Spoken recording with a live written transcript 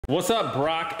What's up,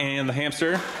 Brock and the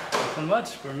hamster? Nothing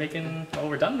much.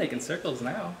 We're done making circles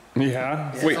now.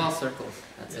 Yeah. Wait. It's all circles.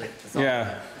 That's it. That's all.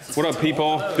 Yeah. What up,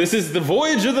 people? This is the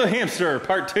Voyage of the Hamster,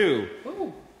 part 2.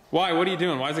 Ooh. Why? What are you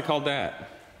doing? Why is it called that?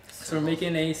 So we're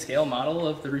making a scale model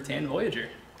of the Rutan Voyager.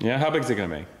 Yeah. How big is it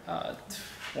gonna be?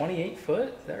 28 foot.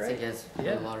 Is that right? Yes.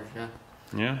 Yeah. Large, yeah.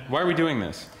 Yeah. Why are we doing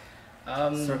this?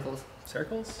 Circles.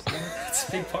 Circles. Yeah, that's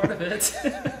a big part of it.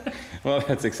 Well,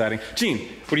 that's exciting. Gene,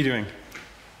 what are you doing?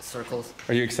 Circles.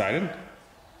 Are you excited?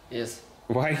 Yes.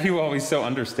 Why are you always so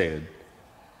understated?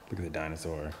 Look at the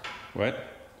dinosaur. What?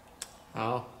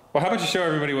 Oh. Well, how about you show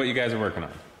everybody what you guys are working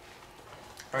on?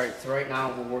 Alright, so right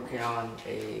now we're working on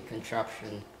a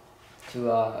contraption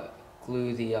to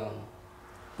glue the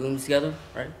booms together,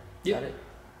 right? Yeah. Got it?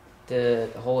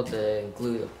 To hold the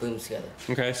glue the booms together.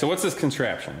 Okay, so what's this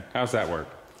contraption? How's that work?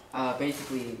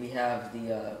 Basically we have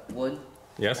the wood.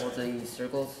 Yes. Hold the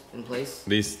circles in place.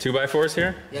 These 2x4s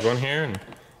here? Yep. One here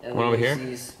and one over we here? use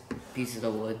these pieces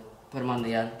of wood, put them on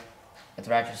the end with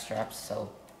ratchet straps so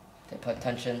they put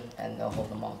tension and they'll hold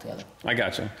them all together. I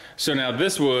gotcha. So now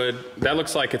this wood, that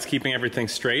looks like it's keeping everything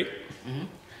straight. Mm-hmm.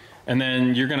 And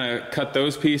then you're gonna cut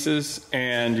those pieces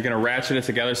and you're gonna ratchet it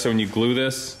together so when you glue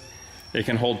this, it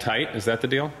can hold tight. Is that the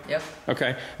deal? Yep.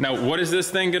 Okay. Now what is this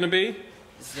thing gonna be?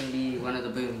 This is going to be one of the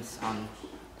booms on.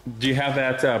 Do you have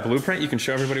that blueprint? You can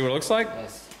show everybody what it looks like?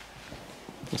 Yes.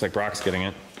 Looks like Brock's getting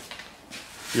it.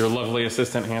 Your lovely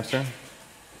assistant hamster.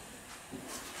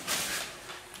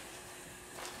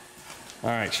 All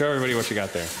right, show everybody what you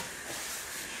got there.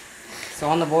 So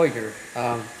on the Voyager,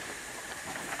 Where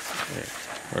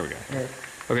we go? here.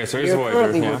 Okay, so here's We're the Voyager.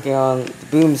 currently Yeah. working on the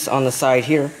booms on the side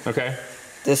here. Okay.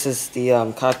 This is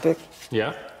the cockpit.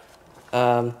 Yeah.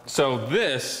 So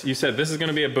this, you said this is going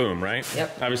to be a boom, right?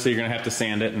 Yep. Obviously, you're going to have to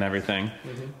sand it and everything,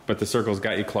 but the circles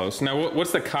got you close. Now,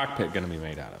 what's the cockpit going to be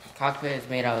made out of? Cockpit is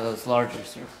made out of those larger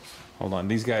circles. Hold on,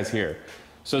 these guys here.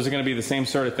 So is it going to be the same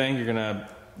sort of thing? You're going to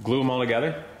glue them all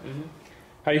together?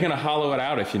 How are you going to hollow it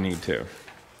out if you need to?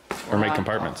 Or make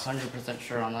compartments? I'm not 100%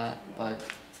 sure on that, but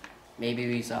maybe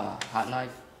we use a hot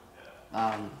knife.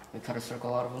 We cut a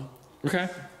circle out of them. Okay,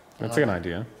 that's a good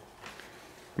idea.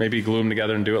 Maybe glue them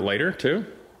together and do it later too?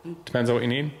 Depends on what you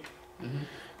need.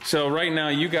 So right now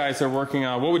you guys are working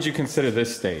on, what would you consider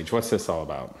this stage? What's this all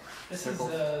about? This is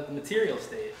the material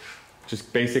stage.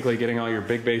 Just basically getting all your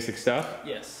big basic stuff?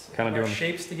 Yes. Kind of Our doing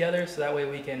shapes together so that way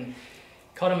we can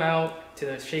cut them out to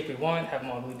the shape we want, have them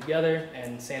all glued together,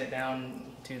 and sand it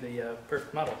down to the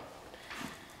perfect model.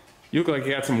 You look like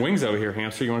you got some wings over here,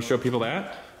 hamster. You want to show people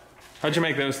that? How'd you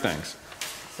make those things?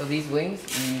 So these wings,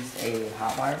 we use a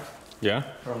hot wire Yeah?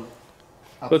 from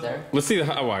up there. Let's see the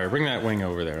hot wire. Bring that wing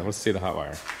over there. Let's see the hot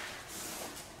wire.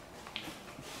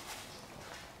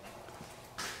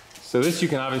 So this you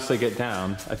can obviously get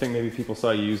down. I think maybe people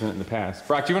saw you using it in the past.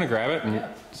 Brock, do you want to grab it? And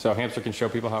so hamster can show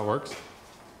people how it works?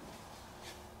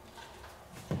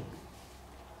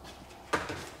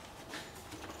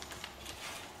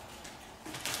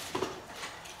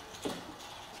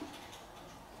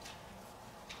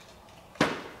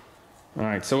 All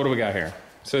right, so what do we got here?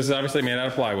 So this is obviously made out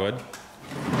of plywood.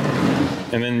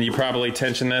 And then you probably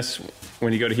tension this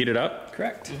when you go to heat it up?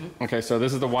 Correct. Okay, so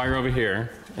this is the wire over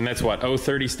here. And that's what,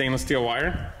 030 stainless steel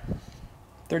wire?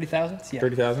 30 thousandths? Yeah.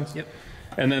 30 thousandths? Yep.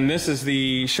 And then this is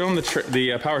the, show them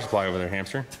the power supply over there,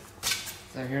 hamster.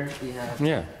 So here we have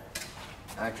Yeah,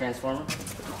 a transformer.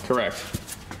 correct.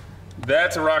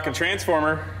 That's a rockin'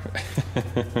 transformer.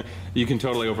 You can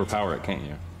totally overpower it, can't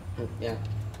you? Yeah.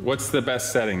 What's the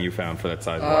best setting you found for that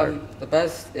size wire? The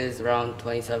best is around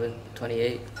 27,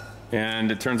 28.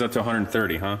 And it turns out to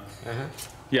 130, huh?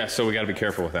 Yeah, so we gotta be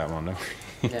careful with that one, though.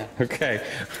 Yeah. Okay,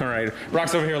 all right.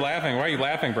 Brock's over here laughing. Why are you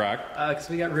laughing, Brock? Because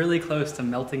we got really close to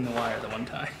melting the wire the one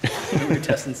time. We were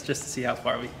testing just to see how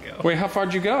far we could go. Wait, how far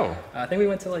did you go? I think we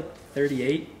went to like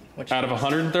 38. Which Out of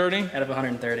 130? Out of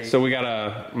 130. So we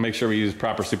gotta make sure we use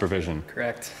proper supervision.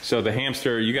 Correct. So the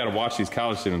hamster, you gotta watch these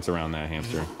college students around that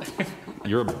hamster.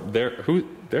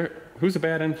 Who's a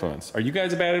bad influence? Are you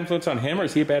guys a bad influence on him or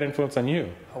is he a bad influence on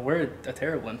you? Oh, we're a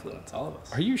terrible influence, all of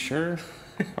us. Are you sure?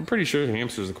 I'm pretty sure the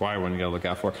hamster's a quiet one you gotta look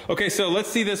out for. Okay, so let's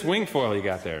see this wing foil you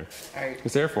got there. Alright.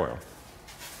 It's airfoil.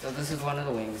 So this is one of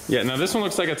the wings. Yeah, now this one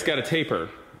looks like it's got a taper.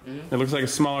 It looks like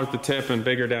it's smaller at the tip and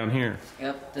bigger down here.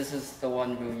 Yep, this is the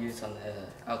one we use on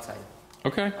the outside.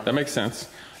 Okay, that makes sense.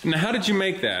 Now, how did you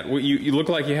make that? You look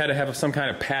like you had to have some kind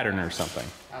of pattern or something.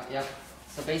 Yep.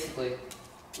 So basically,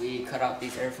 we cut out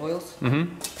these airfoils,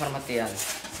 put them at the end.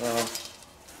 So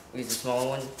we use a small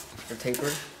one for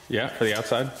taper. Yeah, for the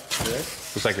outside?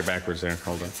 This. Looks like you're backwards there.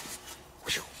 Hold on.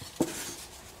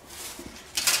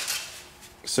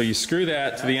 So you screw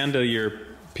that to the end of your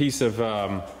piece of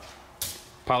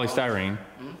polystyrene,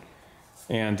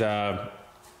 and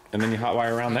then you hot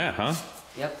wire around that, huh?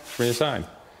 Yep. From your side.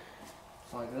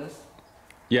 So like this.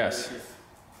 Yes.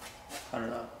 Cut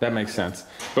it up. That makes sense.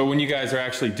 But when you guys are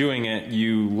actually doing it,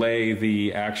 you lay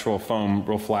the actual foam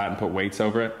real flat and put weights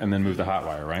over it, and then move the hot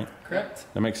wire, right? Correct.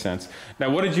 That makes sense. Now,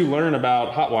 what did you learn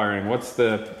about hot wiring? What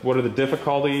are the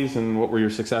difficulties, and what were your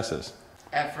successes?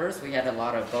 At first, we had a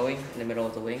lot of bowing in the middle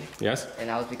of the wing. Yes. And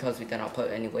that was because we did not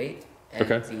put any weight, and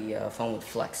the foam would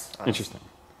flex. Interesting.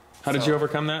 How did you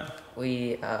overcome that?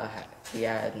 We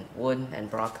had wood and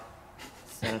Brock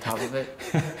on top of it.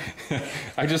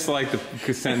 I just like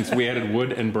the sentence, we added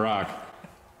wood and Brock.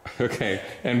 Okay,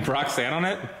 and Brock sat on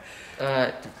it?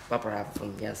 The upper half of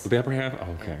them, yes. The upper half?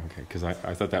 Oh, okay, okay, because I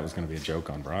thought that was going to be a joke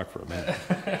on Brock for a minute.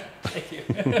 Thank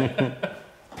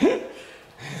you.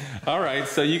 All right,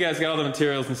 so you guys got all the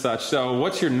materials and such. So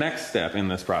what's your next step in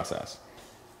this process?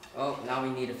 Oh, now we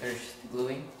need to finish the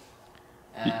gluing.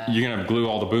 You're going to glue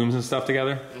all the booms and stuff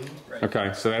together? Mm-hmm. Right.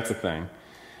 Okay, so that's a thing.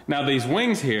 Now these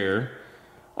wings here,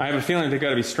 I have a feeling they've got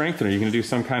to be strengthened. Are you going to do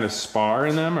some kind of spar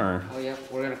in them, or? Oh yeah,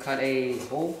 we're going to cut a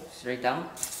hole straight down,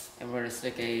 and we're going to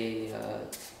stick a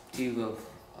tube of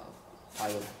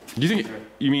plywood. Do you think,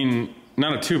 you mean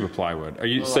not a tube of plywood? Are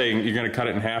you saying you're going to cut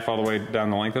it in half all the way down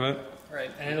the length of it?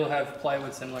 Right, and it'll have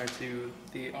plywood similar to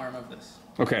the arm of this.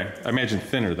 Okay, I imagine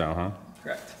thinner though, huh?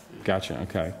 Correct. Gotcha,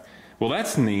 okay. Well,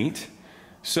 that's neat.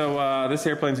 So this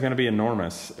airplane's going to be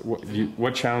enormous.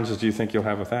 What challenges do you think you'll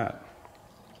have with that?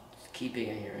 Just keeping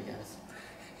it here, I guess.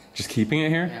 Just keeping it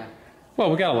here? Yeah.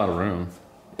 Well, we got a lot of room.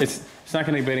 It's not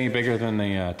going to be any bigger than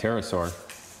the pterosaur.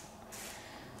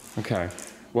 Okay,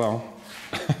 well,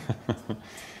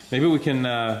 maybe we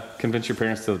can convince your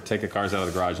parents to take the cars out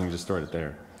of the garage and just store it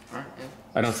there. All right, yeah.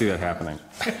 I don't see that happening.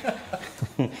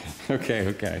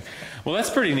 Okay. Well,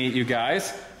 that's pretty neat, you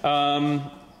guys.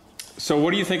 So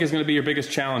what do you think is going to be your biggest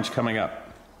challenge coming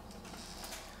up?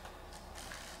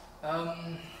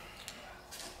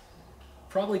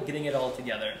 Probably getting it all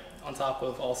together, on top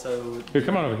of also... Here,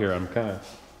 come on over here. I'm kind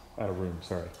of out of room,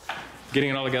 sorry. Getting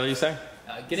it all together, you say?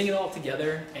 Getting it all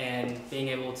together and being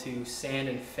able to sand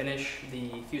and finish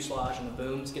the fuselage and the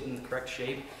booms, get them in the correct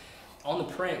shape. On the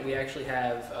print, we actually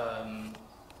have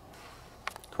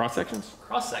cross-sections?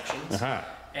 Cross-sections. Uh-huh.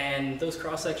 And those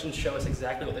cross-sections show us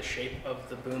exactly what the shape of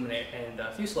the boom and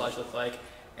fuselage look like.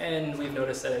 And we've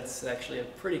noticed that it's actually a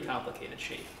pretty complicated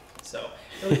shape. So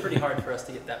it'll be pretty hard for us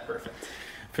to get that perfect.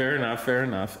 Fair enough, fair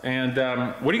enough. And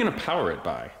what are you going to power it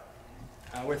by?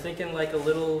 We're thinking like a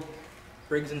little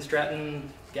Briggs &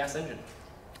 Stratton gas engine.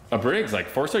 A Briggs, like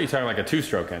four-stroke? You're talking like a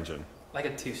two-stroke engine? Like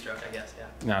a two-stroke, I guess,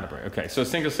 yeah. Not a Briggs. Okay, so a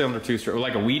single-cylinder two-stroke,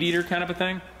 like a weed eater kind of a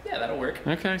thing? Yeah, that'll work.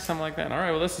 Okay, something like that. All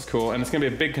right, well, this is cool. And it's going to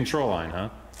be a big control line, huh?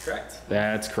 Correct.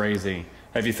 That's crazy.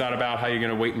 Have you thought about how you're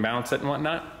going to weight and balance it and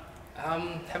whatnot?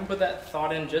 Haven't put that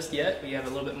thought in just yet. We have a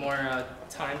little bit more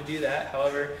time to do that.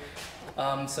 However,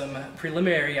 some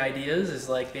preliminary ideas is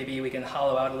like maybe we can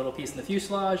hollow out a little piece in the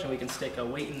fuselage and we can stick a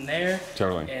weight in there.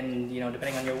 Totally. And, you know,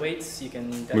 depending on your weights, you can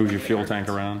move your fuel tank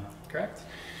around. Correct.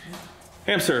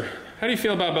 Hamster, how do you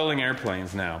feel about building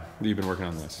airplanes now that you've been working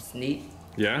on this? It's neat.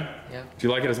 Yeah? Yeah. Do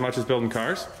you like it as much as building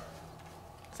cars?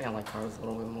 I think I like cars a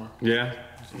little bit more. Yeah?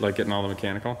 Like getting all the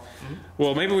mechanical?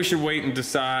 Well, maybe we should wait and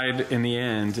decide in the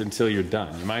end until you're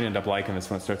done. You might end up liking this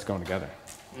when it starts going together.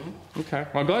 Okay.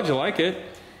 Well, I'm glad you like it.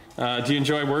 Do you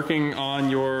enjoy working on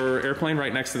your airplane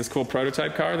right next to this cool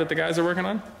prototype car that the guys are working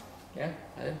on? Yeah,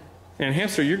 I do. And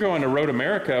Hamster, you're going to Road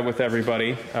America with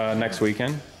everybody next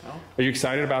weekend. Oh. Are you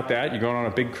excited about that? You're going on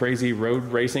a big crazy road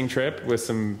racing trip with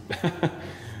some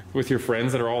with your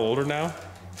friends that are all older now?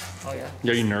 Oh yeah.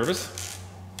 Are you nervous?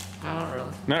 Not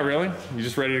really. Not really? You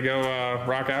just ready to go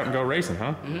rock out and go racing,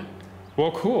 huh?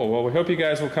 Well, cool. Well, we hope you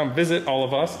guys will come visit all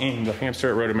of us in the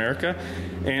Hamster at Road America.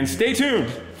 And stay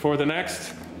tuned for the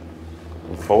next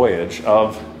voyage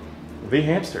of the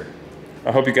Hamster.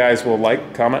 I hope you guys will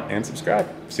like, comment, and subscribe.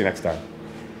 See you next time.